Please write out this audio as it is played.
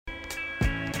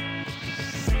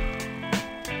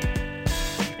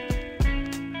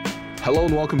Hello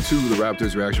and welcome to the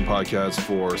Raptors Reaction Podcast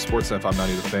for Sportsnet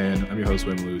 590 The Fan. I'm your host,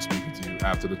 Wayne Lou, speaking to you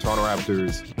after the Toronto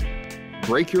Raptors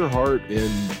break your heart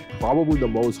in probably the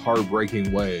most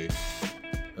heartbreaking way,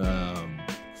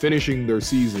 finishing their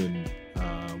season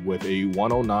with a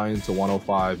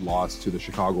 109-105 loss to the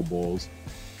Chicago Bulls.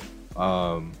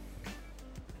 I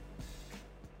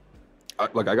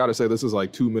gotta say, this is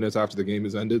like 2 minutes after the game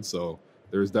has ended, so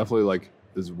there's definitely like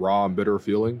this raw and bitter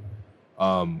feeling.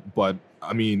 But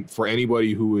I mean, for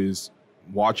anybody who is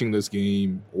watching this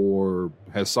game or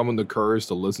has summoned the courage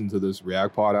to listen to this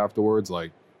React Pod afterwards,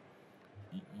 like,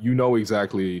 you know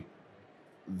exactly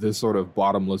this sort of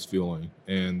bottomless feeling.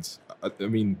 And I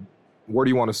mean, where do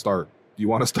you want to start? Do you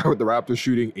want to start with the Raptors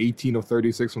shooting 18 of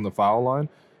 36 from the foul line?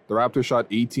 The Raptors shot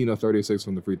 18 of 36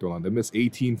 from the free throw line. They missed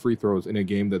 18 free throws in a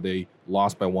game that they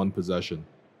lost by one possession.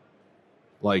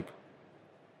 Like,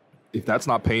 if that's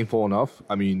not painful enough,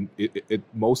 I mean,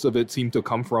 most of it seemed to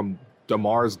come from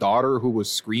DeMar's daughter, who was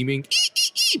screaming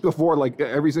before like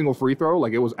every single free throw.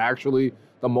 Like, it was actually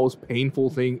the most painful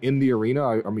thing in the arena.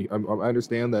 I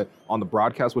understand that on the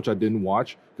broadcast, which I didn't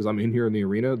watch because I'm in here in the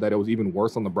arena, that it was even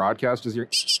worse on the broadcast, just hearing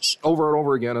over and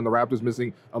over again, and the Raptors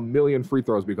missing a million free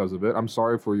throws because of it. I'm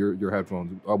sorry for your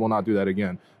headphones. I will not do that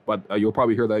again. But you'll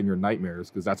probably hear that in your nightmares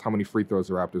because that's how many free throws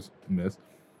the Raptors missed.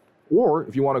 Or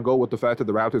if you want to go with the fact that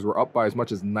the Raptors were up by as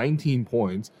much as 19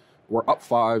 points, were up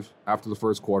 5 after the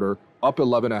first quarter, up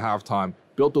 11 at halftime,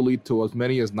 built the lead to as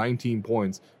many as 19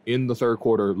 points in the third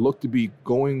quarter, looked to be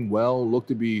going well, looked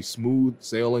to be smooth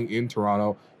sailing in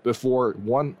Toronto before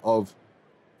one of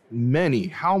many,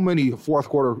 how many fourth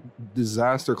quarter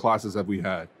disaster classes have we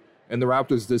had in the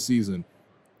Raptors this season,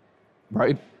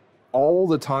 right? All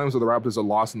the times where the Raptors are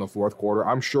lost in the fourth quarter,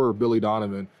 I'm sure Billy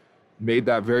Donovan made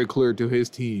that very clear to his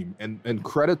team. And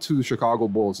credit to the Chicago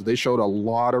Bulls. They showed a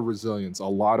lot of resilience, a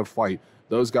lot of fight.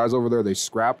 Those guys over there, they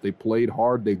scrapped, they played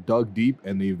hard, they dug deep,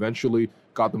 and they eventually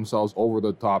got themselves over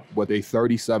the top with a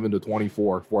 37-24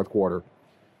 fourth quarter.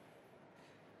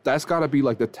 That's got to be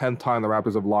like the 10th time the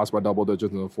Raptors have lost by double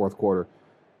digits in the fourth quarter.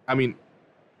 I mean,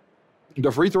 the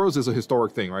free throws is a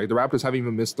historic thing, right? The Raptors haven't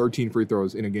even missed 13 free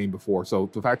throws in a game before. So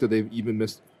the fact that they've even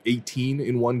missed 18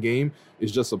 in one game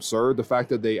is just absurd. The fact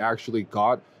that they actually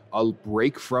got a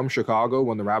break from Chicago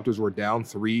when the Raptors were down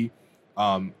 3,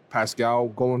 Pascal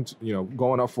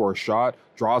going up for a shot,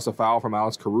 draws a foul from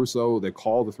Alex Caruso. They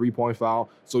call the 3-point foul.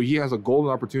 So he has a golden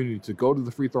opportunity to go to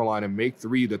the free throw line and make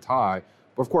 3 to tie.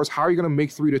 But of course, how are you going to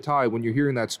make 3 to tie when you're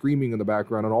hearing that screaming in the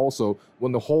background, and also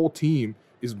when the whole team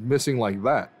is missing like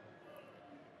that?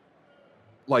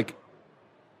 Like,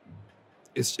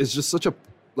 it's just such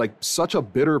a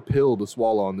bitter pill to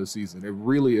swallow on this season. It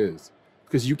really is,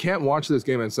 because you can't watch this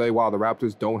game and say, wow, the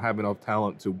Raptors don't have enough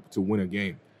talent to win a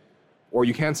game, or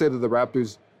you can't say that the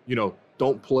Raptors,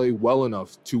 don't play well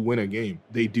enough to win a game.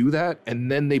 They do that,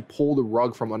 and then they pull the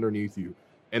rug from underneath you,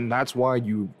 and that's why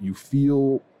you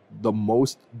feel the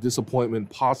most disappointment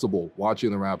possible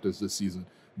watching the Raptors this season.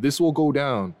 This will go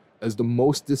down as the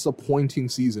most disappointing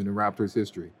season in Raptors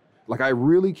history. Like, I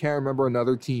really can't remember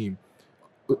another team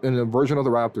in a version of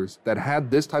the Raptors that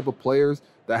had this type of players,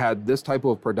 that had this type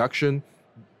of production,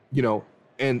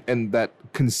 and that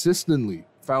consistently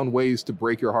found ways to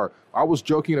break your heart. I was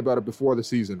joking about it before the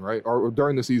season, right? Or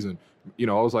during the season. I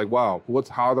was like, wow,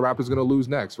 how are the Raptors going to lose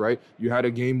next, right? You had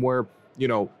a game where,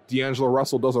 D'Angelo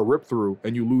Russell does a rip-through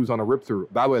and you lose on a rip-through.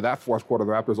 By the way, that fourth quarter,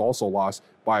 the Raptors also lost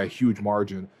by a huge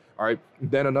margin, all right?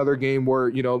 Then another game where,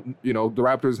 the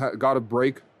Raptors got a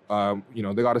break.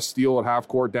 They got a steal at half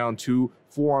court, down 2,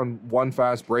 4-on-1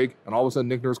 fast break, and all of a sudden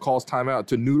Nick Nurse calls timeout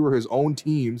to neuter his own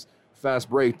team's fast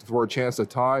break for a chance to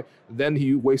tie. Then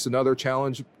he wastes another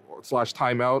challenge /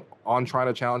 timeout on trying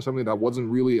to challenge something that wasn't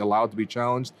really allowed to be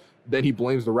challenged. Then he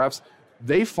blames the refs.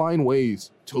 They find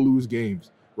ways to lose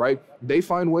games, right? They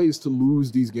find ways to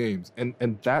lose these games, and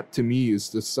that to me is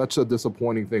just such a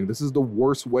disappointing thing. This is the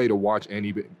worst way to watch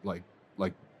any like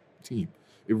team.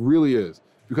 It really is.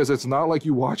 Because it's not like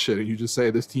you watch it and you just say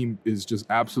this team is just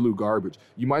absolute garbage.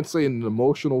 You might say in an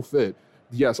emotional fit,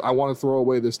 yes, I want to throw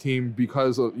away this team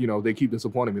because of, they keep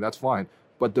disappointing me. That's fine.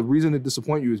 But the reason they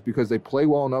disappoint you is because they play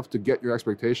well enough to get your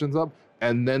expectations up,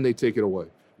 and then they take it away.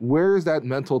 Where is that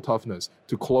mental toughness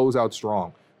to close out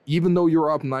strong? Even though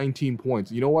you're up 19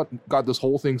 points, you know what got this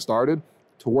whole thing started?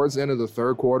 Towards the end of the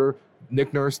third quarter,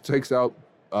 Nick Nurse takes out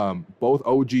both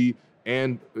OG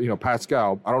and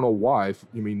Pascal. I don't know why.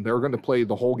 They're going to play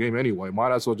the whole game anyway.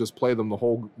 Might as well just play them the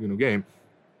whole game,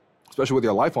 especially with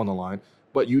your life on the line.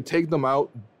 But you take them out.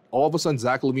 All of a sudden,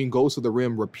 Zach LaVine goes to the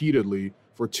rim repeatedly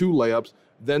for 2 layups.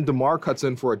 Then DeMar cuts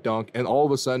in for a dunk, and all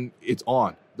of a sudden, it's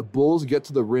on. The Bulls get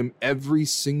to the rim every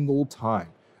single time.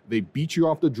 They beat you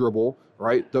off the dribble,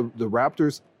 right? The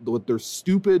Raptors, with their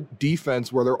stupid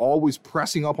defense where they're always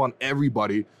pressing up on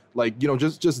everybody, like,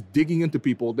 just digging into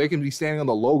people. They can be standing on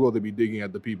the logo, they'd be digging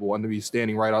at the people, and they'd be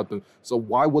standing right out the. So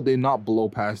why would they not blow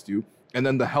past you? And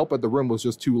then the help at the rim was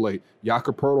just too late.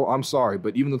 Jakob Poeltl, I'm sorry,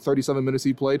 but even the 37 minutes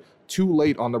he played, too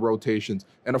late on the rotations.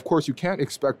 And of course, you can't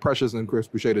expect Precious and Chris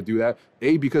Boucher to do that.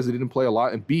 A, because they didn't play a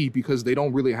lot, and B, because they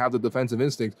don't really have the defensive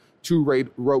instinct to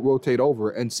rotate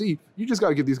over. And C, you just got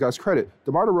to give these guys credit.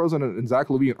 DeMar DeRozan and Zach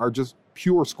LaVine are just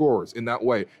pure scorers in that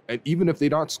way. And even if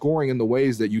they're not scoring in the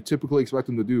ways that you typically expect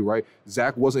them to do, right?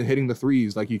 Zach wasn't hitting the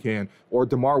threes like he can, or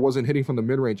DeMar wasn't hitting from the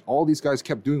mid-range. All these guys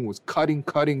kept doing was cutting,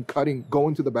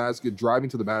 going to the basket, driving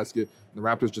to the basket, and the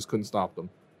Raptors just couldn't stop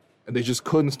them. And they just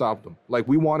couldn't stop them. Like,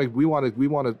 we want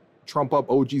to trump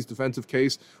up OG's defensive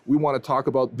case. We want to talk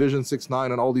about Vision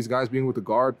 6'9" and all these guys being with the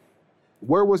guard.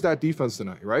 Where was that defense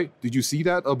tonight, right? Did you see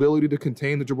that ability to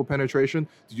contain the dribble penetration?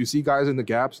 Did you see guys in the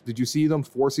gaps? Did you see them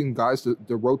forcing guys to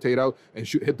rotate out and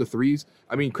hit the threes?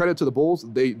 I mean, credit to the Bulls.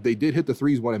 They did hit the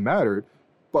threes when it mattered.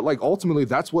 But, like, ultimately,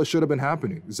 that's what should have been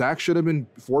happening. Zach should have been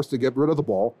forced to get rid of the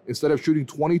ball instead of shooting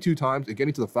 22 times and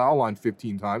getting to the foul line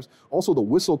 15 times. Also, the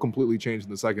whistle completely changed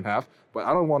in the second half, but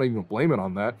I don't want to even blame it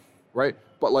on that, right?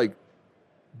 But, like,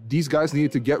 these guys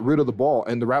needed to get rid of the ball,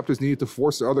 and the Raptors needed to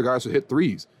force their other guys to hit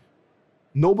threes.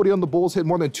 Nobody on the Bulls hit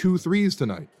more than 2 threes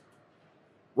tonight,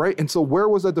 right? And so where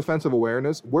was that defensive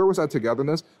awareness? Where was that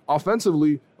togetherness?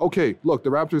 Offensively, okay, look, the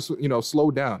Raptors,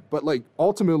 slowed down. But, like,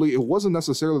 ultimately, it wasn't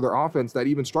necessarily their offense that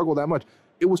even struggled that much.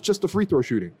 It was just the free throw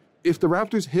shooting. If the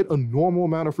Raptors hit a normal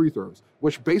amount of free throws,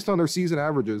 which based on their season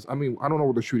averages, I mean, I don't know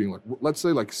what they're shooting like. Let's say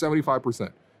like 75%,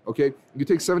 okay? You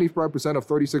take 75% of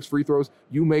 36 free throws,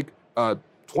 you make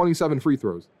 27 free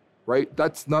throws, right?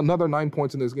 That's another 9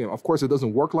 points in this game. Of course, it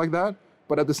doesn't work like that.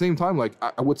 But at the same time, like,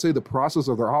 I would say the process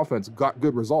of their offense got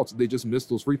good results. They just missed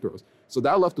those free throws. So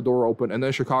that left the door open, and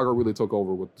then Chicago really took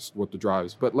over with the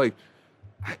drives. But, like,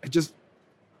 it's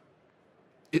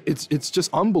just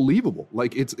unbelievable.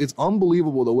 Like, it's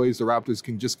unbelievable the ways the Raptors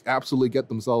can just absolutely get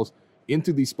themselves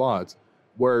into these spots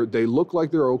where they look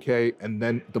like they're okay, and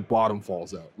then the bottom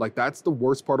falls out. Like, that's the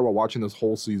worst part about watching this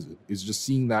whole season, is just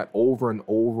seeing that over and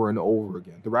over and over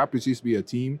again. The Raptors used to be a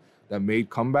team that made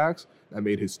comebacks, that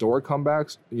made historic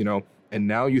comebacks, and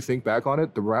now you think back on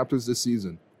it, the Raptors this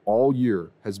season, all year,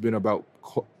 has been about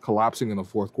collapsing in the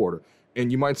fourth quarter. And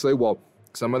you might say, well,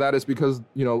 some of that is because,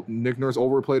 Nick Nurse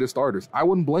overplayed his starters. I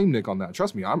wouldn't blame Nick on that.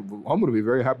 Trust me, I'm going to be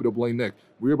very happy to blame Nick.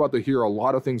 We're about to hear a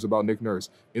lot of things about Nick Nurse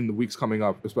in the weeks coming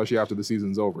up, especially after the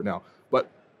season's over now. But,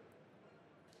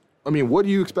 I mean, what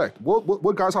do you expect?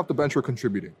 What guys off the bench are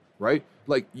contributing, right?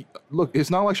 Like, look, it's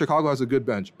not like Chicago has a good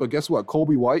bench, but guess what?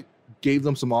 Kobe White gave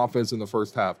them some offense in the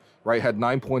first half, right? Had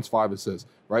 9 points, 5 assists,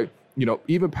 right?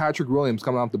 Even Patrick Williams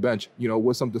coming off the bench,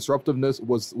 with some disruptiveness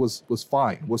was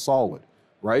fine, was solid,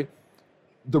 right?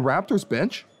 The Raptors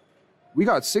bench, we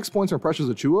got 6 points from Precious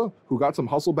Achiuwa, who got some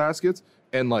hustle baskets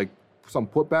and, like, some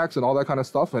putbacks and all that kind of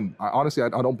stuff. And honestly, I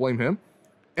don't blame him.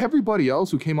 Everybody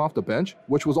else who came off the bench,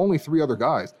 which was only 3 other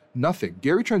guys, nothing.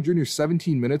 Gary Trent Jr.,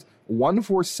 17 minutes, 1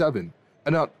 for 7.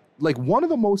 And like, one of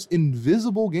the most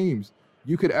invisible games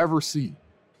you could ever see,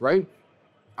 right?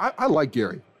 I like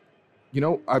Gary.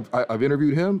 I've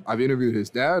interviewed him. I've interviewed his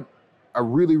dad. I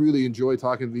really, really enjoy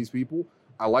talking to these people.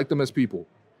 I like them as people.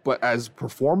 But as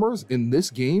performers in this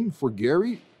game for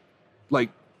Gary, like,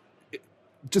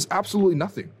 just absolutely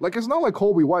nothing. Like, it's not like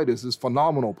Kobe White is this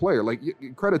phenomenal player. Like,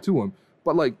 credit to him.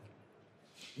 But, like,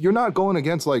 you're not going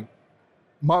against, like,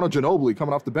 Manu Ginobili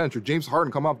coming off the bench or James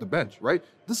Harden coming off the bench, right?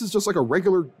 This is just like a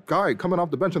regular guy coming off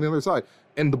the bench on the other side.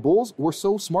 And the Bulls were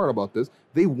so smart about this.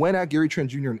 They went at Gary Trent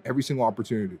Jr. in every single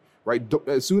opportunity, right?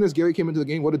 As soon as Gary came into the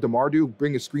game, what did DeMar do?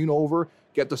 Bring his screen over,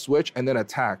 get the switch, and then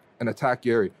attack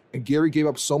Gary. And Gary gave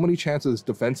up so many chances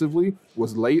defensively,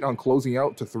 was late on closing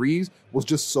out to threes, was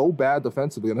just so bad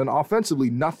defensively. And then offensively,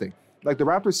 nothing. Like, the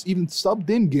Raptors even subbed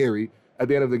in Gary at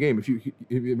the end of the game. If you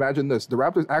imagine this, the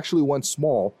Raptors actually went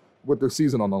small with their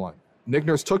season on the line. Nick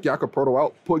Nurse took Jakob Poeltl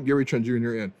out, put Gary Trent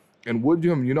Jr. in. And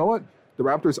you know what? The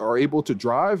Raptors are able to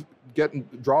drive,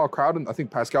 draw a crowd, and I think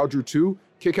Pascal drew 2,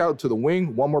 kick out to the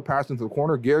wing, 1 more pass into the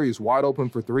corner. Gary is wide open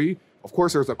for 3. Of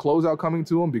course, there's a closeout coming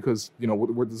to him because,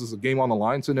 this is a game on the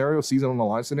line scenario, season on the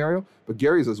line scenario. But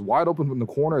Gary's as wide open from the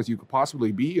corner as you could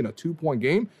possibly be in a 2-point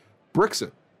game, bricks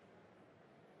it.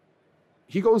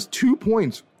 He goes 2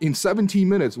 points in 17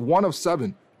 minutes, 1 of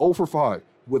 7, 0 for 5,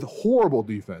 with horrible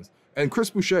defense. And Chris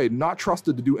Boucher, not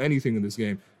trusted to do anything in this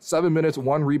game. 7 minutes,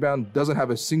 1 rebound, doesn't have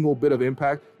a single bit of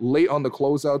impact. Late on the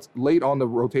closeouts, late on the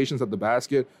rotations at the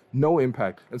basket, no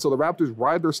impact. And so the Raptors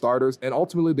ride their starters, and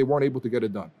ultimately they weren't able to get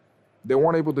it done. They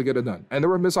weren't able to get it done. And there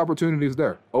were missed opportunities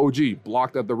there. OG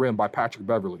blocked at the rim by Patrick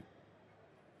Beverley.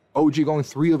 OG going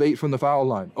 3 of 8 from the foul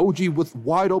line. OG with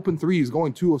wide open threes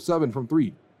going 2 of 7 from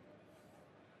 3.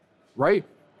 Right?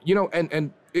 You know,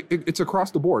 and it's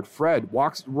across the board. Fred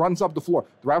runs up the floor.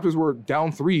 The Raptors were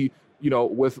down 3, you know,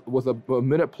 with a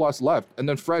minute plus left. And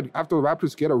then Fred, after the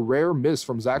Raptors get a rare miss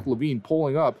from Zach LaVine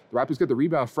pulling up, the Raptors get the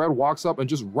rebound. Fred walks up and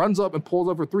just runs up and pulls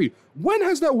up for 3. When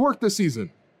has that worked this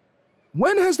season?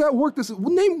 When has that worked this season?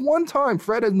 Name one time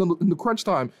Fred in the crunch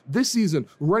time this season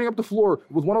running up the floor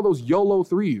with one of those YOLO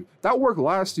threes. That worked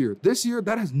last year. This year,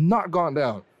 that has not gone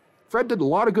down. Fred did a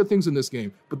lot of good things in this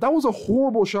game, but that was a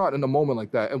horrible shot in a moment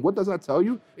like that. And what does that tell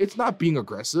you? It's not being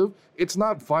aggressive. It's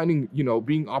not finding, you know,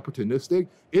 being opportunistic.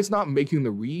 It's not making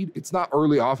the read. It's not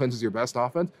early offense is your best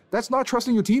offense. That's not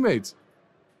trusting your teammates.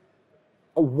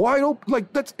 A wide open, like,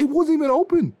 it wasn't even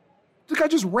open. The guy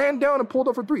just ran down and pulled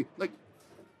up for 3. Like,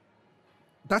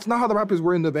 that's not how the Raptors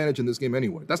were in the advantage in this game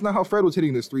anyway. That's not how Fred was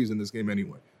hitting his threes in this game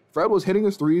anyway. Fred was hitting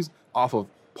his threes off of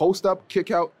post up, kick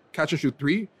out, catch and shoot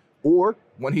 3, or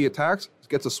when he attacks,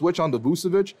 gets a switch on to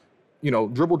Vucevic, you know,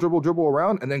 dribble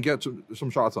around, and then get some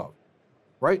shots off,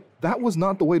 right? That was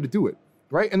not the way to do it,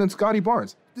 right? And then Scotty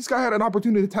Barnes. This guy had an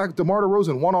opportunity to attack DeMar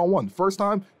DeRozan one-on-one. First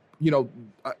time, you know,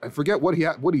 I forget what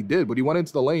he did, but he went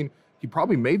into the lane. He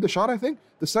probably made the shot, I think.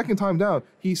 The second time down,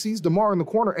 he sees DeMar in the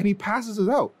corner, and he passes it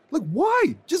out. Like,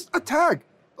 why? Just attack.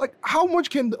 Like, how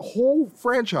much can the whole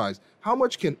franchise, how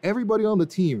much can everybody on the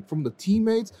team, from the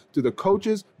teammates to the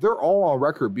coaches, they're all on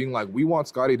record being like, we want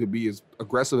Scotty to be as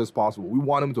aggressive as possible. We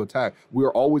want him to attack. We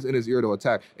are always in his ear to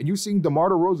attack. And you're seeing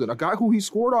DeMar DeRozan, a guy who he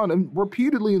scored on and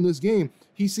repeatedly in this game,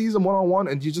 he sees him one-on-one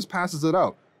and he just passes it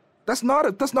out. That's not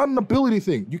an ability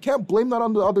thing. You can't blame that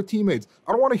on the other teammates.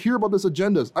 I don't want to hear about this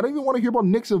agendas. I don't even want to hear about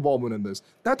Nick's involvement in this.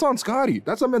 That's on Scotty.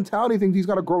 That's a mentality thing he's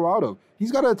got to grow out of.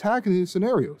 He's got to attack in these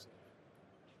scenarios.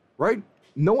 Right?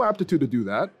 No aptitude to do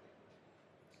that.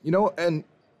 You know, and,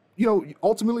 you know,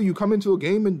 ultimately you come into a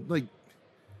game and, like,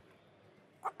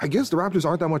 I guess the Raptors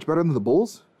aren't that much better than the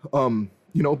Bulls. You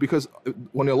know, because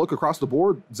when you look across the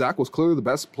board, Zach was clearly the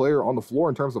best player on the floor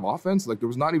in terms of offense. Like, there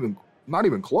was not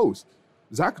even close.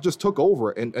 Zach just took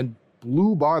over and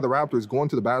blew by the Raptors going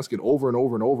to the basket over and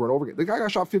over and over and over again. The guy got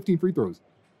shot 15 free throws.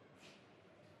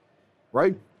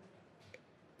 Right?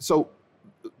 So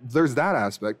there's that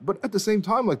aspect. But at the same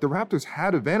time, like, the Raptors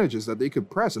had advantages that they could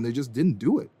press and they just didn't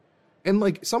do it. And,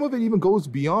 like, some of it even goes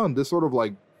beyond this sort of,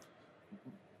 like,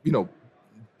 you know,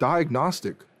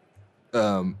 diagnostic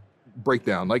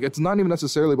breakdown. Like, it's not even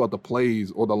necessarily about the plays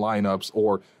or the lineups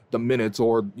or the minutes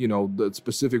or, you know, the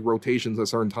specific rotations at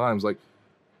certain times. Like,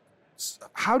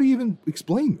 how do you even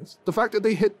explain this? The fact that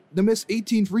they missed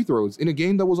 18 free throws in a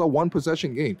game that was a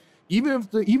 1-possession game. Even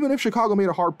if Chicago made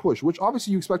a hard push, which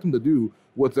obviously you expect them to do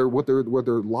with their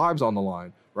lives on the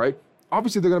line, right?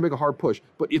 Obviously they're going to make a hard push.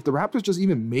 But if the Raptors just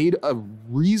even made a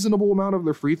reasonable amount of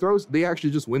their free throws, they actually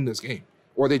just win this game.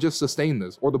 Or they just sustain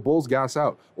this. Or the Bulls gas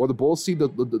out. Or the Bulls see the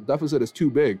deficit is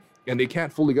too big and they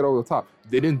can't fully get over the top.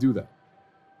 They didn't do that.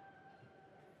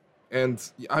 And,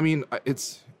 I mean,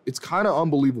 it's kind of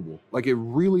unbelievable. Like, it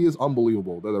really is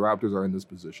unbelievable that the Raptors are in this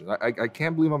position. I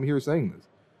can't believe I'm here saying this.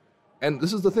 And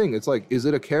this is the thing. It's like, is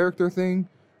it a character thing?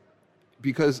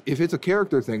 Because if it's a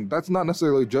character thing, that's not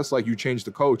necessarily just like you change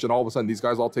the coach and all of a sudden these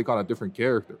guys all take on a different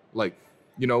character. Like,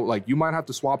 you know, like you might have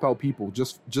to swap out people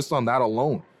just on that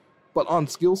alone. But on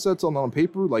skill sets on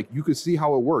paper, like you could see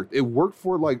how it worked. It worked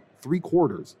for like 3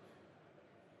 quarters.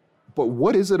 But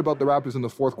what is it about the Raptors in the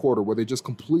fourth quarter where they just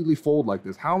completely fold like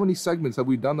this? How many segments have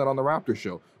we done that on the Raptors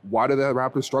show? Why did the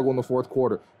Raptors struggle in the fourth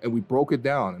quarter? And we broke it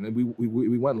down, and then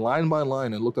we went line by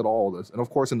line and looked at all of this. And, of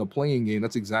course, in the playing game,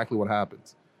 that's exactly what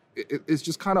happens. It's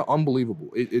just kind of unbelievable.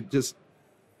 It's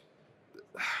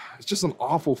just an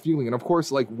awful feeling. And, of course,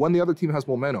 like when the other team has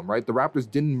momentum, right, the Raptors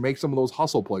didn't make some of those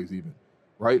hustle plays even,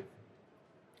 right?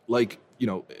 Like, you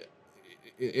know,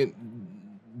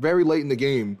 very late in the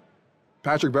game,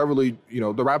 Patrick Beverley, you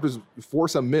know, the Raptors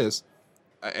force a miss,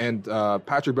 and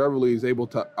Patrick Beverley is able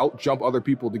to out-jump other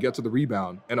people to get to the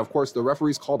rebound. And, of course, the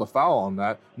referees called a foul on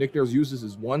that. Nick Nurse uses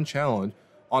his one challenge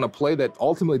on a play that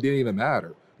ultimately didn't even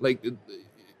matter. Like,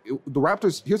 the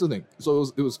Raptors, here's the thing. So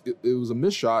it was a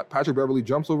missed shot. Patrick Beverley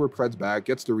jumps over Fred's back,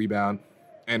 gets the rebound,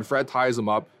 and Fred ties him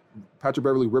up. Patrick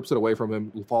Beverley rips it away from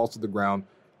him, falls to the ground,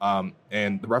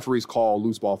 and the referees call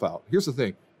loose ball foul. Here's the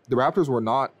thing. The Raptors were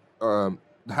not...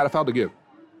 had a foul to give.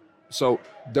 So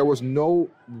there was no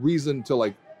reason to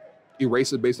like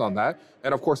erase it based on that.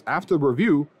 And of course, after the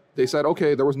review, they said,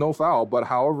 okay, there was no foul, but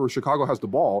however, Chicago has the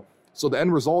ball. So the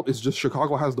end result is just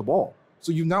Chicago has the ball.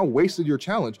 So you've now wasted your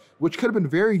challenge, which could have been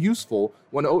very useful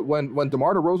when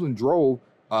DeMar DeRozan drove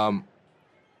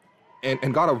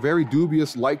and got a very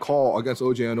dubious light call against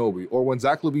OJ Anunoby, or when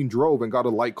Zach LaVine drove and got a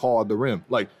light call at the rim.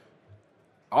 Like,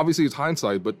 obviously it's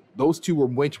hindsight, but those two were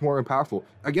much more impactful.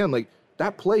 Again, like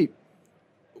that play,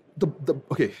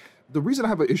 the reason I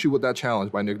have an issue with that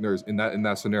challenge by Nick Nurse in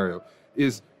that scenario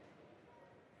is,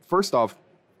 first off,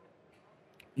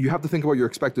 you have to think about your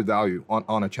expected value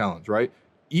on a challenge, right?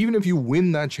 Even if you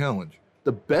win that challenge,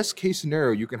 the best case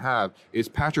scenario you can have is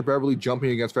Patrick Beverley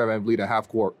jumping against Fred VanVleet at half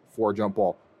court for a jump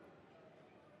ball.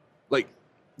 Like,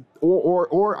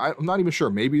 or I'm not even sure.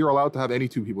 Maybe you're allowed to have any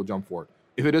two people jump for it.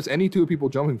 If it is any two people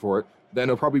jumping for it, then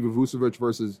it'll probably be Vucevic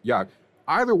versus Yak.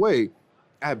 Either way,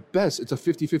 at best, it's a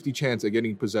 50-50 chance at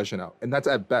getting possession out. And that's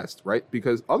at best, right?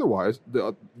 Because otherwise,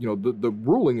 the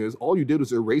ruling is all you did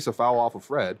was erase a foul off of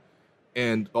Fred,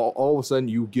 and all of a sudden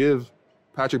you give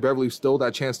Patrick Beverley still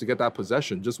that chance to get that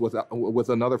possession just with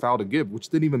another foul to give, which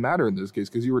didn't even matter in this case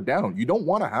because you were down. You don't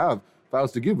want to have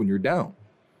fouls to give when you're down.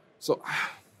 So,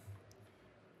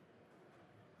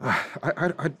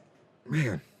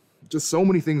 man, just so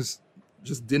many things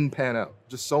just didn't pan out.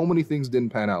 Just so many things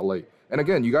didn't pan out late. And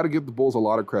again, you got to give the Bulls a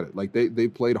lot of credit. Like they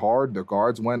played hard. Their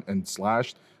guards went and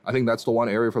slashed. I think that's the one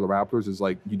area for the Raptors is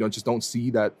like you don't see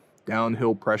that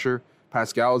downhill pressure.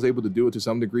 Pascal was able to do it to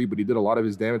some degree, but he did a lot of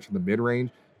his damage from the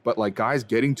mid-range. But like guys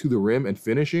getting to the rim and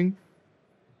finishing,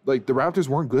 like the Raptors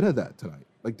weren't good at that tonight.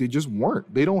 Like they just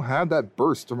weren't. They don't have that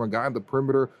burst from a guy on the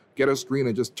perimeter, get a screen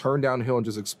and just turn downhill and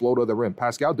just explode at the rim.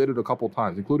 Pascal did it a couple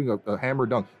times, including a hammer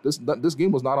dunk. This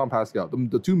game was not on Pascal.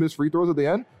 The two missed free throws at the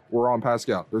end were on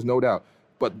Pascal. There's no doubt.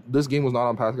 But this game was not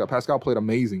on Pascal. Pascal played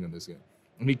amazing in this game.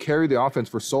 And he carried the offense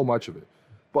for so much of it.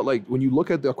 But like when you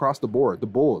look at across the board, the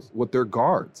Bulls with their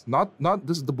guards,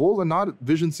 the Bulls are not a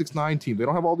Vision 6-9 team. They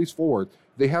don't have all these forwards.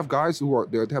 They have guys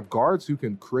they have guards who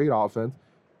can create offense,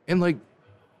 and like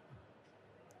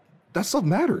that stuff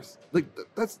matters. Like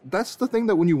that's the thing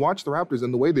that when you watch the Raptors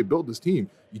and the way they built this team,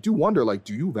 you do wonder like,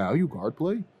 do you value guard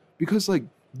play? Because like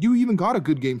you even got a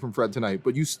good game from Fred tonight,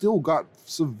 but you still got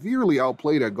severely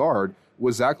outplayed at guard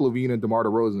with Zach LaVine and DeMar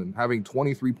DeRozan having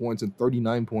 23 points and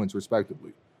 39 points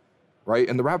respectively. Right?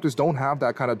 And the Raptors don't have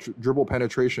that kind of dribble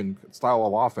penetration style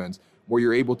of offense where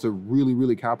you're able to really,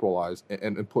 really capitalize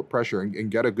and put pressure and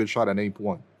get a good shot at any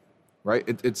point. Right?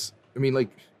 I mean, like,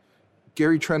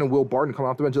 Gary Trent and Will Barton come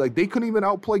off the bench. Like, they couldn't even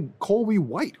outplay Colby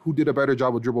White, who did a better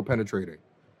job of dribble penetrating.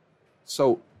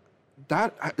 So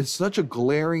that is such a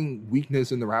glaring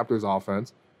weakness in the Raptors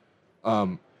offense.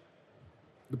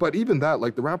 But even that,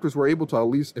 like the Raptors were able to at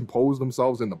least impose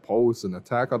themselves in the post and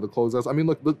attack on the closeouts. I mean,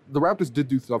 look, the Raptors did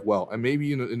do stuff well, and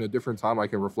maybe in a different time I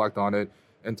can reflect on it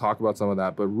and talk about some of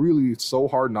that. But really, it's so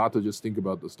hard not to just think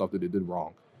about the stuff that they did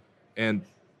wrong. And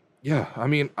yeah, I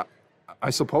mean, I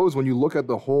suppose when you look at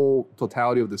the whole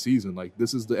totality of the season, like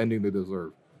this is the ending they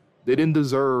deserve. They didn't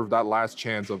deserve that last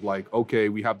chance of like, okay,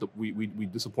 we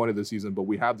disappointed this season, but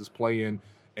we have this play-in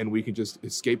and we can just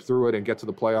escape through it and get to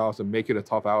the playoffs and make it a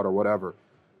tough out or whatever.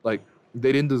 Like,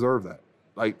 they didn't deserve that.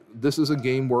 Like, this is a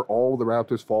game where all the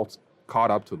Raptors' faults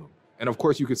caught up to them. And, of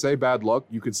course, you could say bad luck.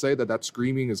 You could say that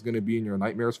screaming is going to be in your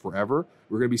nightmares forever.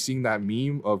 We're going to be seeing that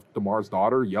meme of DeMar's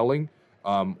daughter yelling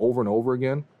over and over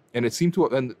again. And it seemed to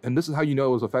 – and this is how you know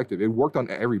it was effective. It worked on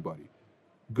everybody.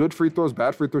 Good free throws,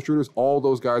 bad free throw shooters, all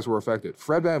those guys were affected.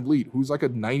 Fred VanVleet, who's like a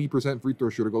 90% free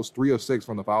throw shooter, goes 3 of 6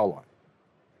 from the foul line.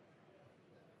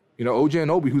 You know, OJ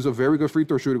Anunoby, who's a very good free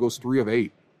throw shooter, goes 3 of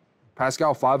 8.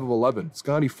 Pascal, 5 of 11.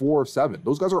 Scotty, 4 of 7.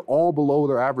 Those guys are all below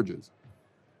their averages.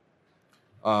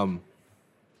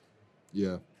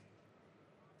 Yeah.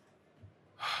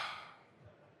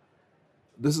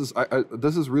 This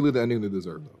is really the ending they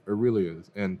deserve, though. It really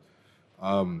is. And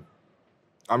I'm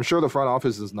sure the front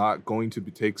office is not going to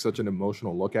take such an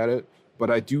emotional look at it,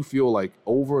 but I do feel like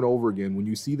over and over again, when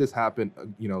you see this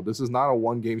happen, you know, this is not a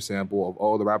one-game sample of,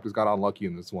 oh, the Raptors got unlucky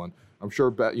in this one. I'm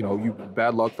sure,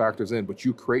 bad luck factors in, but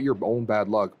you create your own bad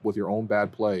luck with your own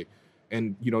bad play.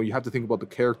 And, you know, you have to think about the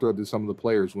character of some of the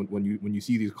players when you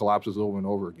see these collapses over and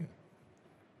over again.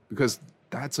 Because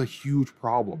that's a huge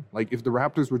problem. Like, if the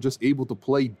Raptors were just able to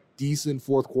play decent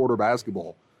fourth quarter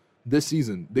basketball this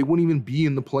season, they wouldn't even be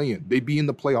in the play-in. They'd be in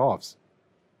the playoffs.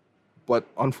 But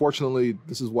unfortunately,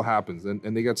 this is what happens,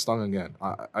 and they get stung again.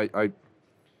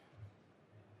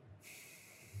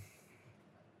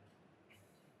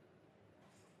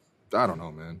 I don't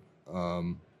know, man.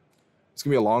 It's going to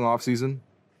be a long off season.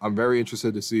 I'm very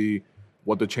interested to see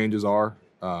what the changes are.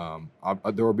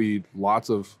 There will be lots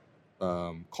of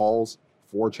calls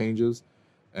for changes.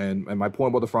 And my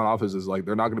point about the front office is, like,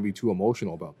 they're not going to be too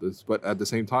emotional about this. But at the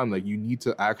same time, like, you need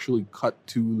to actually cut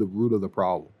to the root of the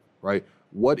problem, right?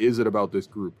 What is it about this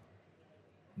group?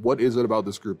 What is it about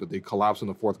this group that they collapse in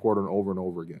the fourth quarter and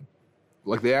over again?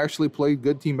 Like, they actually played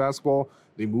good team basketball.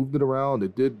 They moved it around.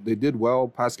 They did well.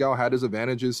 Pascal had his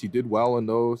advantages. He did well in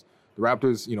those. The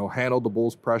Raptors, handled the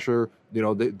Bulls' pressure. They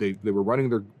were running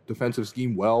their defensive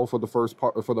scheme well for the first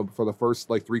part, for the first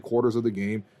like 3 quarters of the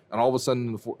game, and all of a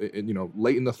sudden,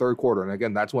 late in the third quarter, and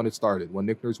again, that's when it started. When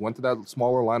Nick Nurse went to that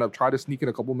smaller lineup, tried to sneak in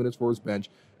a couple minutes for his bench,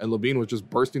 and Levine was just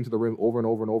bursting to the rim over and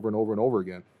over and over and over and over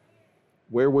again.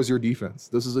 Where was your defense?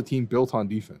 This is a team built on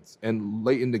defense, and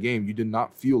late in the game, you did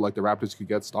not feel like the Raptors could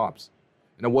get stops,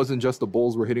 and it wasn't just the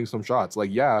Bulls were hitting some shots.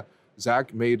 Like, yeah,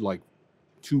 Zach made like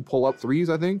 2 pull-up threes,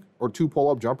 I think, or 2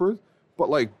 pull-up jumpers, but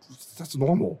like, that's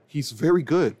normal. He's very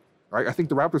good, right? I think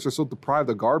the Raptors are so deprived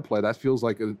of guard play that feels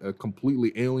like a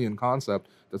completely alien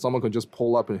concept that someone can just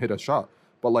pull up and hit a shot.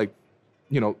 But like,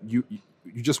 you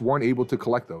just weren't able to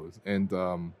collect those,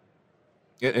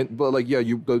 but like, yeah,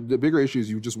 the bigger issue is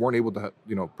you just weren't able to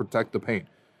protect the paint.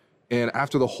 And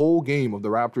after the whole game of the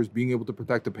Raptors being able to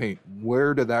protect the paint,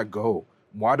 where did that go?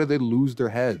 Why did they lose their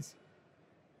heads?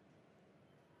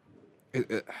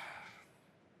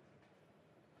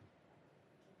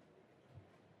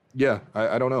 Yeah,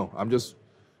 I don't know. I'm just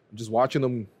watching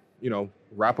them,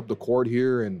 wrap up the court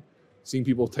here and seeing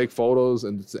people take photos,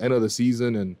 and it's the end of the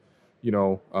season, and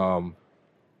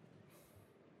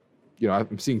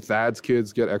I'm seeing Thad's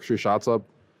kids get extra shots up.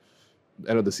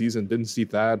 End of the season, didn't see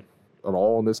Thad at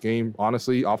all in this game,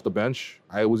 honestly, off the bench.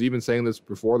 I was even saying this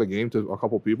before the game to a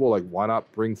couple people, like, why not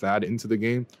bring Thad into the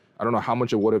game? I don't know how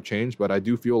much it would have changed, but I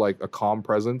do feel like a calm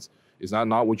presence is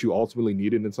not what you ultimately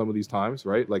needed in some of these times,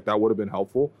 right? Like, that would have been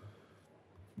helpful.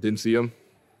 Didn't see him,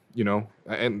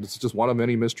 and it's just one of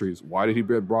many mysteries. Why did he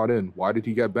get brought in? Why did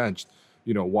he get benched?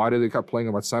 Why did they keep playing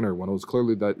him at center when it was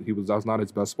clearly that that's not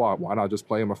his best spot? Why not just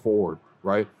play him at forward,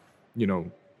 right?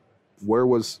 Where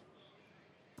was...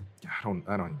 I don't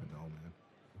even know, man.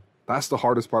 That's the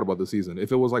hardest part about the season.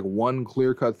 If it was like one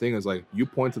clear-cut thing, is like you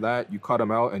point to that, you cut him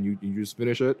out, and you just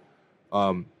finish it.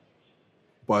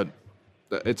 But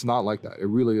it's not like that. It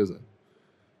really isn't.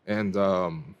 And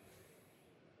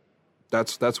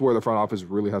that's where the front office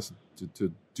really has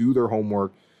to do their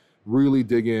homework, really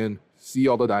dig in, see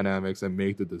all the dynamics, and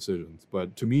make the decisions.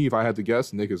 But to me, if I had to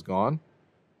guess, Nick is gone.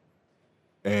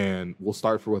 And we'll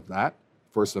start with that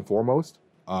first and foremost.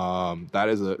 That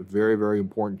is a very, very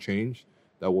important change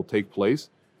that will take place.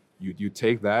 You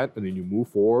take that and then you move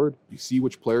forward. You see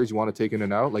which players you want to take in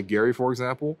and out. Like Gary, for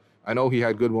example. I know he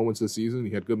had good moments this season.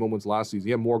 He had good moments last season.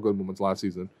 He had more good moments last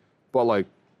season. But like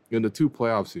in the 2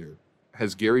 playoffs here,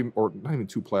 has Gary, or not even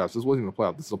 2 playoffs, this wasn't even a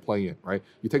playoff, this is a play-in, right?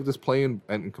 You take this play-in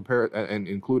and compare it and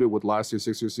include it with last year's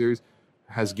Sixers series.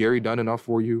 Has Gary done enough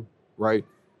for you, right?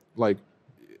 Like,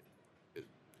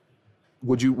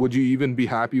 would you even be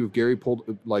happy if Gary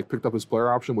picked up his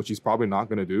player option, which he's probably not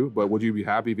going to do, but would you be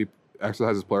happy if he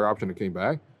exercised his player option and came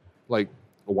back? Like,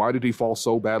 why did he fall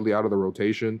so badly out of the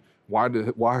rotation? Why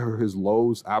are his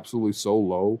lows absolutely so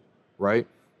low, right?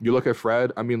 You look at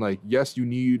Fred, I mean, like, yes, you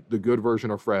need the good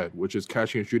version of Fred, which is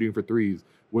catching and shooting for threes,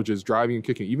 which is driving and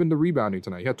kicking, even the rebounding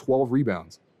tonight. He had 12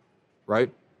 rebounds,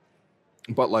 right?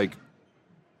 But like,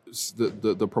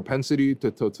 the propensity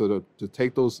to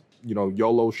take those,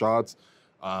 YOLO shots,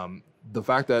 the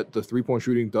fact that the 3-point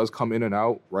shooting does come in and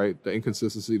out, right? The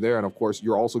inconsistency there. And of course,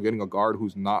 you're also getting a guard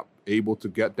who's not able to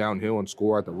get downhill and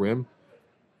score at the rim.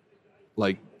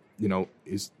 Like,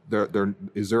 is there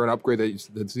an upgrade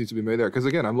that needs to be made there? Because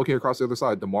again, I'm looking across the other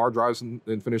side. DeMar drives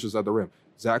and finishes at the rim.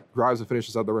 Zach drives and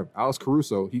finishes at the rim. Alex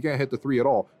Caruso, he can't hit the 3 at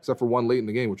all, except for one late in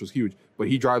the game, which was huge. But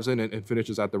he drives in and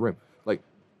finishes at the rim. Like,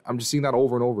 I'm just seeing that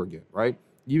over and over again, right?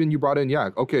 Even you brought in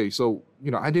Yak. Okay, so,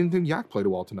 I didn't think Yak played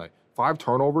well tonight. 5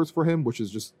 turnovers for him, which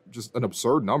is just an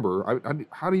absurd number.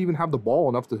 How do you even have the ball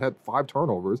enough to have 5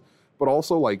 turnovers? But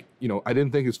also, like, I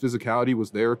didn't think his physicality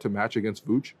was there to match against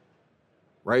Vooch,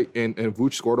 right? And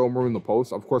Vooch scored over him in the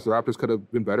post. Of course, the Raptors could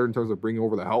have been better in terms of bringing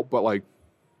over the help, but, like,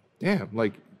 damn,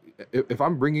 like, if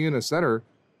I'm bringing in a center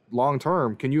long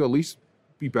term, can you at least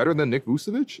be better than Nick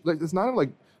Vucevic? Like, it's not like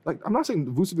I'm not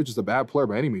saying Vucevic is a bad player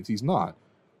by any means. He's not.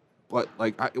 But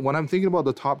like when I'm thinking about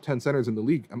the top 10 centers in the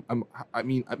league, I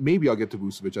mean, maybe I'll get to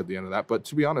Vucevic at the end of that. But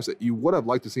to be honest, you would have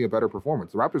liked to see a better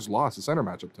performance. The Raptors lost the center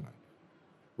matchup tonight,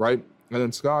 right? And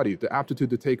then Scotty, the aptitude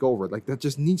to take over, like that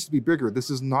just needs to be bigger. This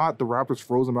is not the Raptors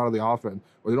froze him out of the offense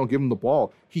or they don't give him the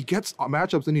ball. He gets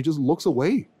matchups and he just looks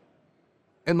away.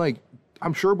 And like,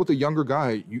 I'm sure with a younger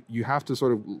guy, you have to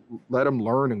sort of let him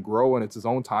learn and grow, and it's his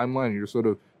own timeline, and you're sort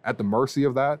of at the mercy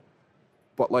of that.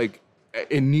 But like,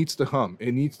 it needs to come.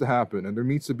 It needs to happen. And there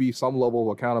needs to be some level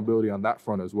of accountability on that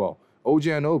front as well. OG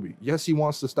Anunoby, yes, he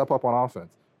wants to step up on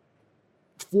offense.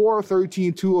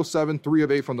 4-13, 207, 3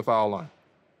 of 8 from the foul line.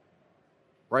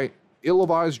 Right?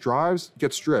 Ill-advised drives,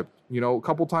 get stripped. A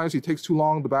couple times he takes too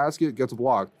long, the basket gets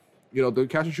blocked. The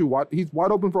catch and shoot, he's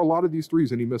wide open for a lot of these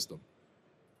threes, and he missed them.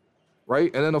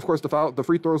 Right? And then, of course, the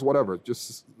free throws, whatever.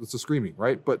 Just, it's a screaming,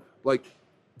 right? But, like,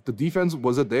 the defense,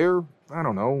 was it there? I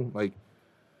don't know. Like,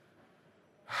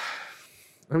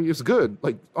 I mean, it's good.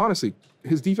 Like, honestly,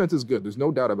 his defense is good. There's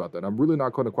no doubt about that. I'm really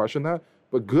not going to question that.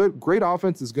 But great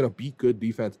offense is going to beat good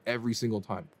defense every single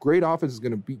time. Great offense is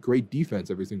going to beat great defense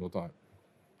every single time.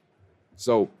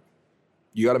 So,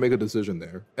 you got to make a decision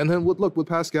there. And then, with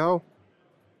Pascal,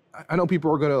 I know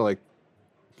people are going to, like,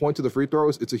 point to the free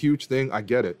throws. It's a huge thing. I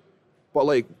get it. But,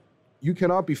 like, you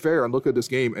cannot be fair and look at this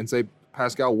game and say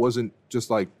Pascal wasn't just,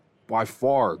 like, by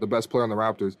far the best player on the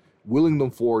Raptors, willing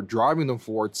them forward, driving them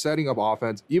forward, setting up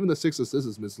offense. Even the 6 assists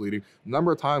is misleading. The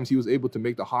number of times he was able to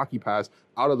make the hockey pass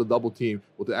out of the double team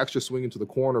with the extra swing into the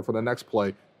corner for the next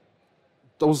play.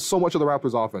 That was so much of the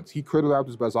Raptors' offense. He created the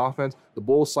Raptors' best offense. The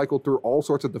Bulls cycled through all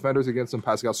sorts of defenders against him.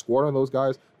 Pascal scored on those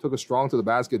guys, took a strong to the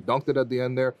basket, dunked it at the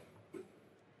end there.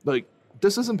 Like,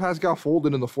 this isn't Pascal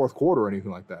folded in the fourth quarter or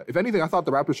anything like that. If anything, I thought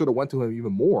the Raptors should have went to him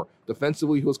even more.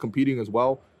 Defensively, he was competing as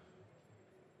well.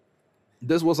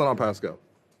 This wasn't on Pascal.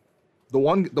 The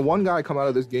one guy I come out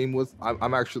of this game with,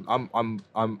 I'm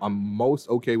most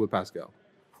okay with Pascal.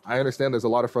 I understand there's a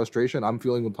lot of frustration. I'm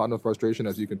feeling a ton of frustration,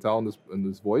 as you can tell in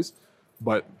this voice.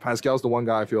 But Pascal's the one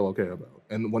guy I feel okay about.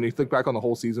 And when you think back on the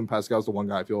whole season, Pascal's the one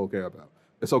guy I feel okay about.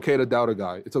 It's okay to doubt a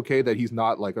guy. It's okay that he's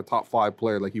not like a top 5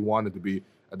 player like he wanted to be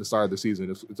at the start of the season.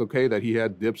 It's okay that he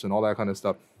had dips and all that kind of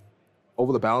stuff.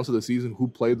 Over the balance of the season, who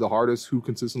played the hardest, who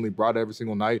consistently brought every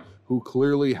single night, who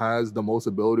clearly has the most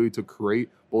ability to create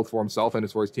both for himself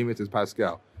and for his teammates is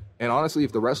Pascal. And honestly,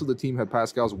 if the rest of the team had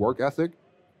Pascal's work ethic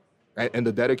and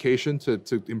the dedication to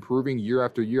improving year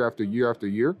after year after year after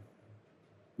year,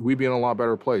 we'd be in a lot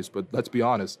better place. But let's be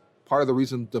honest, part of the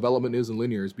reason development isn't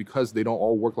linear is because they don't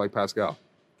all work like Pascal.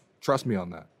 Trust me on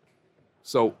that.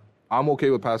 So I'm okay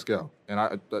with Pascal,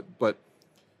 but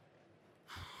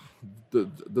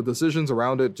the decisions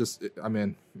around it it's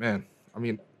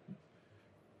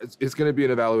going to be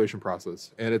an evaluation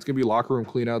process, and it's going to be locker room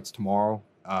cleanouts tomorrow.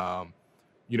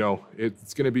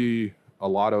 It's going to be a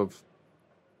lot of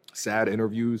sad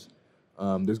interviews.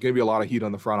 There's going to be a lot of heat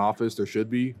on the front office. There's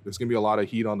going to be a lot of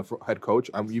heat on the head coach.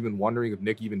 I'm even wondering if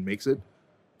Nick even makes it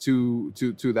to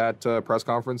that press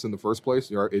conference in the first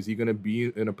place, or is he going to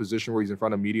be in a position where he's in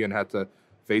front of media and had to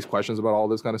face questions about all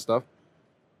this kind of stuff?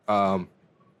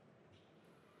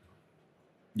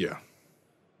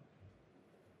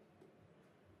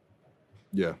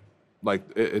 Yeah, like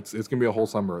it's gonna be a whole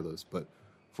summer of this, but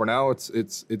for now it's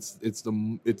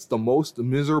the most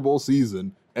miserable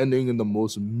season ending in the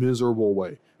most miserable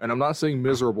way. And I'm not saying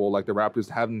miserable like the Raptors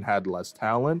haven't had less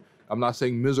talent. I'm not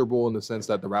saying miserable in the sense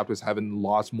that the Raptors haven't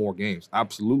lost more games.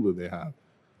 Absolutely they have.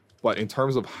 But in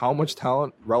terms of how much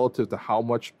talent relative to how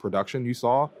much production you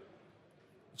saw,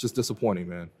 it's just disappointing,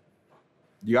 man.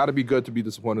 You got to be good to be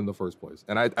disappointed in the first place.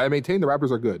 And I maintain the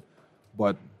Raptors are good,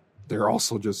 but they're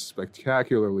also just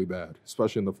spectacularly bad,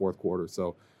 especially in the fourth quarter.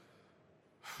 So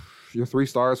your 3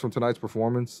 stars from tonight's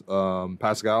performance,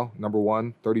 Pascal, number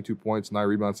 1, 32 points, 9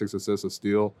 rebounds, 6 assists, a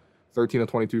steal, 13 of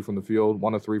 22 from the field,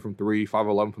 1 of 3 from 3, 5 of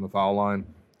 11 from the foul line.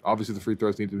 Obviously, the free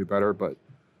throws need to be better, but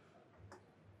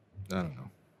I don't know.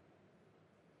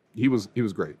 He was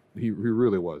great. He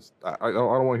really was. I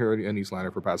don't want to hear any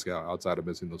slander for Pascal outside of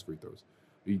missing those free throws.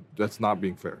 That's not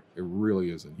being fair. It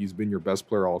really isn't. He's been your best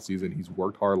player all season. He's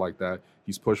worked hard like that.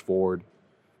 He's pushed forward.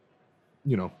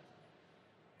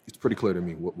 It's pretty clear to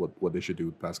me what they should do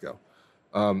with Pascal.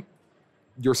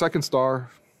 Your second star,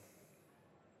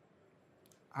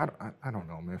 I don't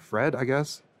know, man. Fred, I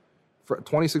guess.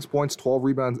 26 points, 12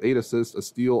 rebounds, 8 assists, a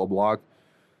steal, a block.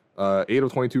 8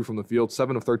 of 22 from the field,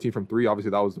 7 of 13 from 3.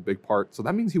 Obviously, that was the big part. So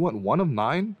that means he went 1 of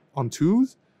 9 on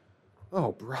 2s?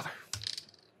 Oh, brother.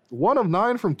 1 of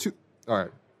 9 from 2. All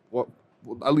right. Well,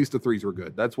 at least the 3s were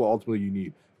good. That's what ultimately you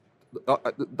need.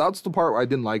 That's the part I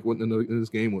didn't like in this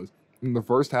game was in the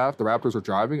first half, the Raptors were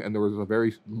driving, and there was a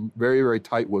very, very, very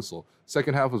tight whistle.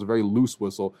 Second half was a very loose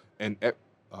whistle, and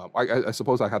I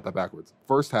suppose I had that backwards.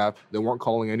 First half, they weren't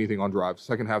calling anything on drives.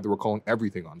 Second half, they were calling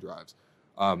everything on drives.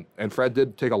 And Fred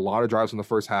did take a lot of drives in the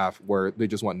first half where they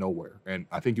just went nowhere. And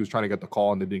I think he was trying to get the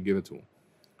call, and they didn't give it to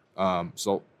him.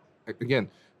 So, again,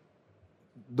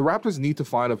 the Raptors need to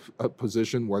find a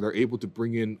position where they're able to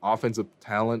bring in offensive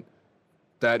talent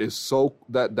that is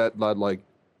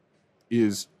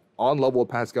is on level of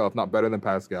Pascal, if not better than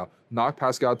Pascal. Knock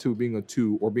Pascal to being a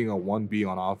 2 or being a 1B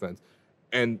on offense.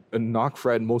 And knock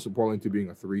Fred, most importantly, to being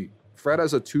a 3. Fred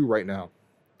as a 2 right now.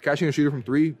 Catching a shooter from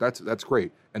 3, that's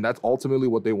great. And that's ultimately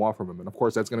what they want from him. And of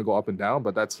course, that's going to go up and down,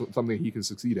 but that's something he can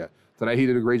succeed at. Tonight, he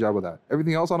did a great job with that.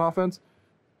 Everything else on offense,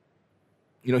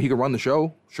 he can run the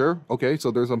show. Sure. Okay. So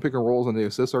there's some pick and rolls and the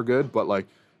assists are good, but like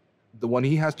when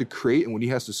he has to create and when he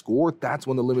has to score, that's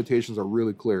when the limitations are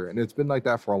really clear. And it's been like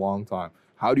that for a long time.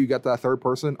 How do you get that third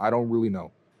person? I don't really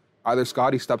know. Either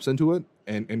Scotty steps into it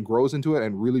and grows into it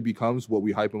and really becomes what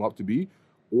we hype him up to be,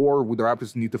 or the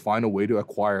Raptors need to find a way to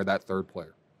acquire that third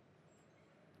player.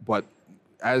 But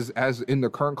as in their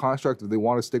current construct, if they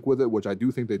want to stick with it, which I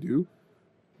do think they do,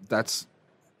 that's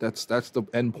the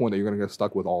end point that you're going to get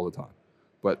stuck with all the time.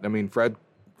 But, I mean, Fred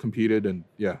competed, and,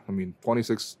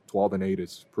 26, 12, and 8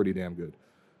 is pretty damn good.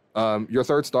 Your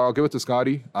third star, I'll give it to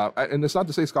Scotty. And it's not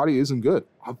to say Scotty isn't good.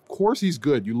 Of course he's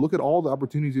good. You look at all the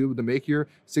opportunities he was able to make here,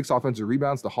 6 offensive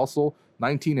rebounds, the hustle,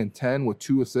 19 and 10 with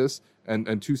 2 assists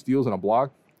and 2 steals and a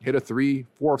block, hit a 3,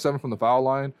 4 of 7 from the foul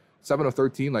line, 7 of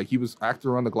 13. Like, he was active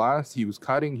around the glass. He was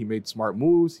cutting. He made smart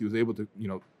moves. He was able to,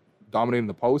 dominate in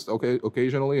the post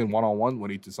occasionally and one-on-one when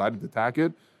he decided to attack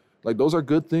it. Like, those are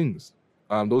good things.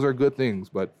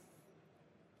 But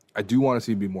I do want to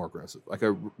see him be more aggressive. Like,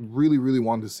 I really, really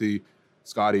wanted to see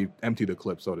Scotty empty the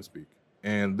clip, so to speak.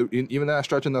 And even that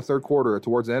stretch in the third quarter,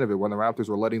 towards the end of it, when the Raptors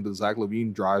were letting the Zach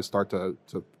LaVine drives start to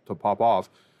pop off,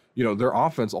 their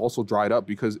offense also dried up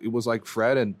because it was like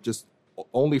Fred and just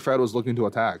only Fred was looking to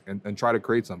attack and try to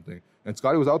create something. And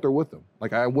Scotty was out there with them.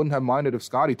 Like, I wouldn't have minded if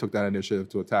Scotty took that initiative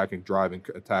to attack and drive and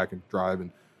attack and drive.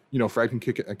 And, Fred can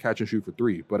kick it and catch and shoot for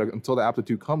 3. But until the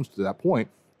aptitude comes to that point,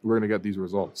 we're going to get these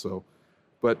results. So,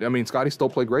 but, I mean, Scotty still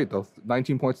played great, though.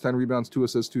 19 points, 10 rebounds, 2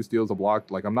 assists, 2 steals, a block.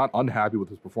 Like, I'm not unhappy with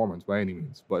his performance by any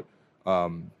means. But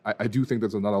I do think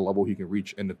there's another level he can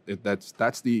reach. And if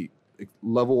that's the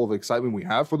level of excitement we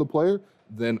have for the player,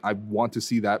 then I want to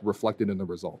see that reflected in the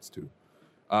results, too.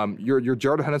 Your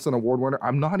Jared Henderson Award winner,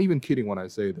 I'm not even kidding when I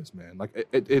say this, man. Like,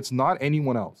 it's not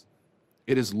anyone else.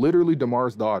 It is literally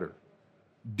DeMar's daughter.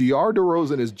 DeAr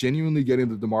DeRozan is genuinely getting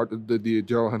the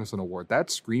Gerald Henderson Award.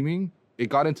 That screaming, it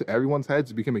got into everyone's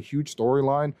heads. It became a huge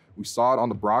storyline. We saw it on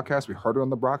the broadcast. We heard it on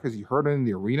the broadcast. You heard it in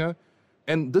the arena.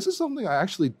 And this is something I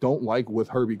actually don't like with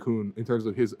Herbie Kuhn in terms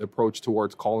of his approach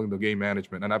towards calling the game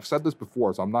management. And I've said this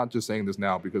before, so I'm not just saying this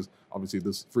now because obviously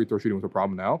this free throw shooting was a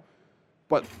problem now.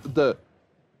 But the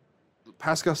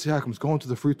Pascal Siakam's going to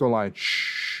the free throw line,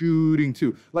 shooting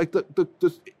too. Like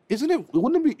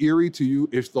wouldn't it be eerie to you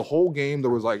if the whole game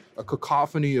there was like a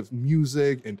cacophony of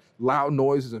music and loud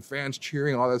noises and fans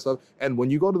cheering and all that stuff, and when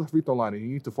you go to the free throw line and you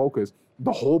need to focus,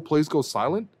 the whole place goes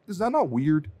silent? Is that not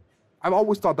weird? I've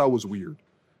always thought that was weird.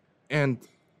 And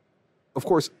of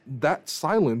course, that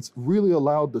silence really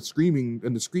allowed the screaming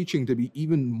and the screeching to be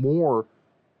even more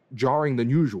jarring than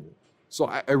usual. So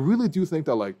I really do think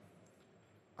that, like,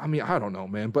 I mean, I don't know,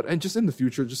 man, and just in the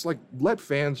future, just like let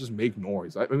fans just make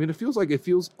noise. I mean, it feels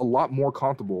a lot more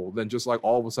comfortable than just like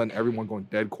all of a sudden everyone going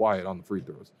dead quiet on the free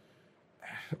throws.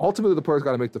 Ultimately, the player's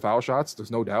got to make the foul shots. There's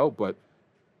no doubt, but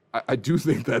I do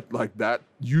think that like that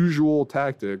usual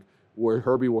tactic where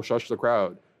Herbie will shush the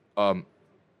crowd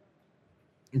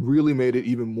really made it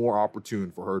even more opportune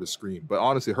for her to scream. But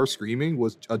honestly, her screaming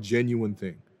was a genuine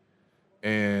thing.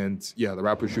 And yeah, the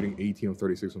Raptors shooting 18 of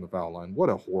 36 from the foul line. What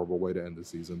a horrible way to end the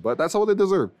season. But that's what they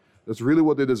deserve. That's really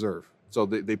what they deserve. So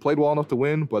they played well enough to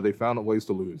win, but they found ways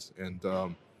to lose. And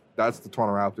that's the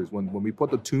Toronto Raptors. When we put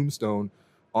the tombstone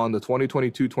on the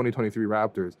 2022-2023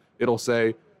 Raptors, it'll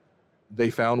say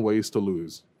they found ways to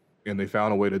lose and they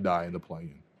found a way to die in the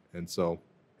play-in. And so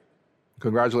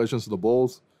congratulations to the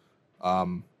Bulls.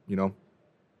 So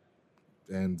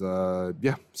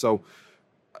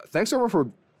thanks everyone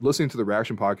for listening to the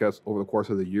Reaction Podcast over the course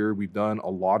of the year. We've done a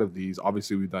lot of these.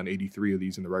 Obviously, we've done 83 of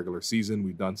these in the regular season.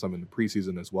 We've done some in the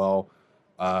preseason as well.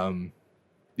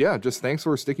 Just thanks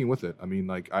for sticking with it. I mean,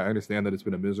 like, I understand that it's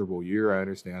been a miserable year. I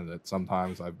understand that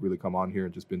sometimes I've really come on here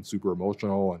and just been super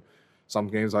emotional, and some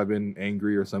games I've been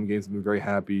angry, or some games I've been very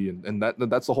happy, and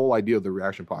that's the whole idea of the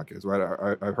Reaction Podcast,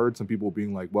 right? I heard some people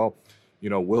being like, well,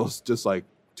 Will's just like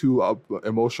too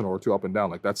emotional or too up and down.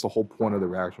 Like, that's the whole point of the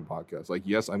Reaction Podcast. Like,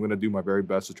 yes, I'm going to do my very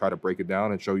best to try to break it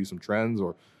down and show you some trends,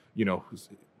 or,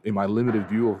 in my limited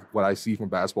view of what I see from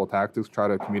basketball tactics, try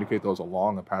to communicate those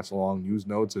along and pass along news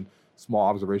notes and small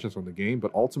observations from the game.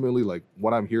 But ultimately, like,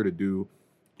 what I'm here to do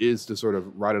is to sort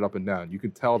of write it up and down. You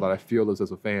can tell that I feel this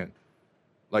as a fan.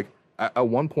 Like, at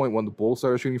one point when the Bulls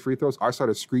started shooting free throws, I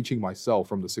started screeching myself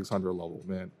from the 600 level,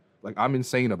 man. Like, I'm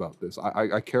insane about this.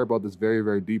 I care about this very,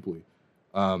 very deeply.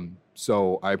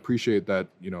 So I appreciate that,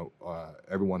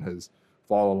 everyone has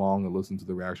followed along and listened to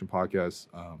the Reaction Podcast.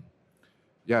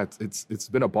 yeah, it's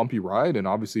been a bumpy ride, and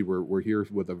obviously we're here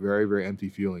with a very very empty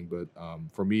feeling. But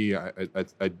for me,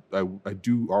 I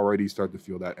do already start to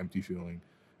feel that empty feeling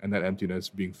and that emptiness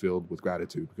being filled with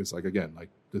gratitude, because like again, like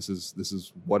this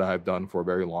is what I've done for a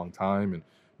very long time, and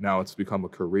now it's become a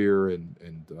career, and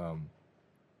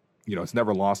it's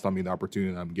never lost on me the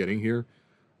opportunity that I'm getting here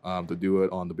to do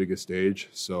it on the biggest stage.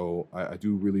 So I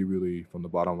do really really from the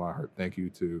bottom of my heart thank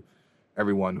you to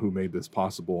everyone who made this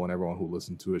possible and everyone who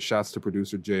listened to it. Shouts to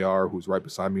producer JR, who's right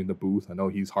beside me in the booth. I know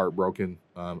he's heartbroken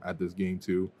at this game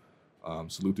too.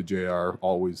 Salute to JR,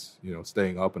 always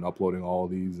staying up and uploading all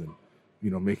of these and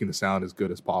making the sound as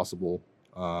good as possible.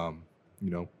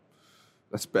 You know,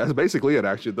 that's basically it.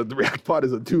 Actually, the React Pod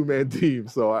is a 2-man team,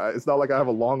 so it's not like I have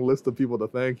a long list of people to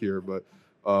thank here. But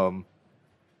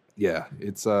yeah,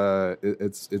 it's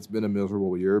been a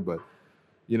miserable year, but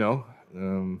you know.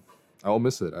 I will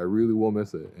miss it. I really will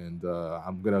miss it. And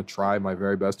I'm going to try my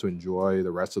very best to enjoy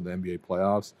the rest of the NBA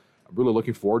playoffs. I'm really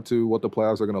looking forward to what the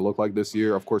playoffs are going to look like this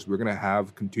year. Of course, we're going to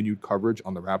have continued coverage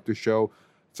on the Raptors show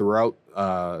throughout,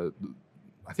 I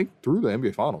think, through the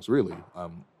NBA Finals, really.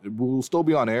 We'll still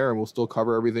be on air and we'll still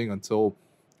cover everything until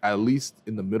at least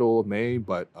in the middle of May.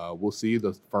 But we'll see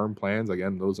the firm plans.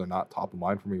 Again, those are not top of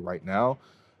mind for me right now.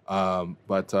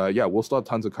 But yeah, we'll still have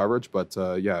tons of coverage. But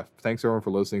yeah, thanks everyone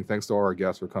for listening. Thanks to all our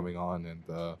guests for coming on.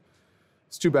 And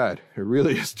it's too bad. It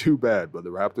really is too bad. But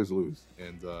the Raptors lose.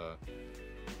 And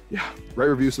yeah, rate,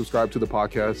 review, subscribe to the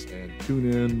podcast, and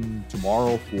tune in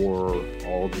tomorrow for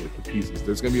all the pieces.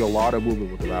 There's going to be a lot of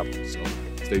movement with the Raptors, so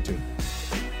stay tuned.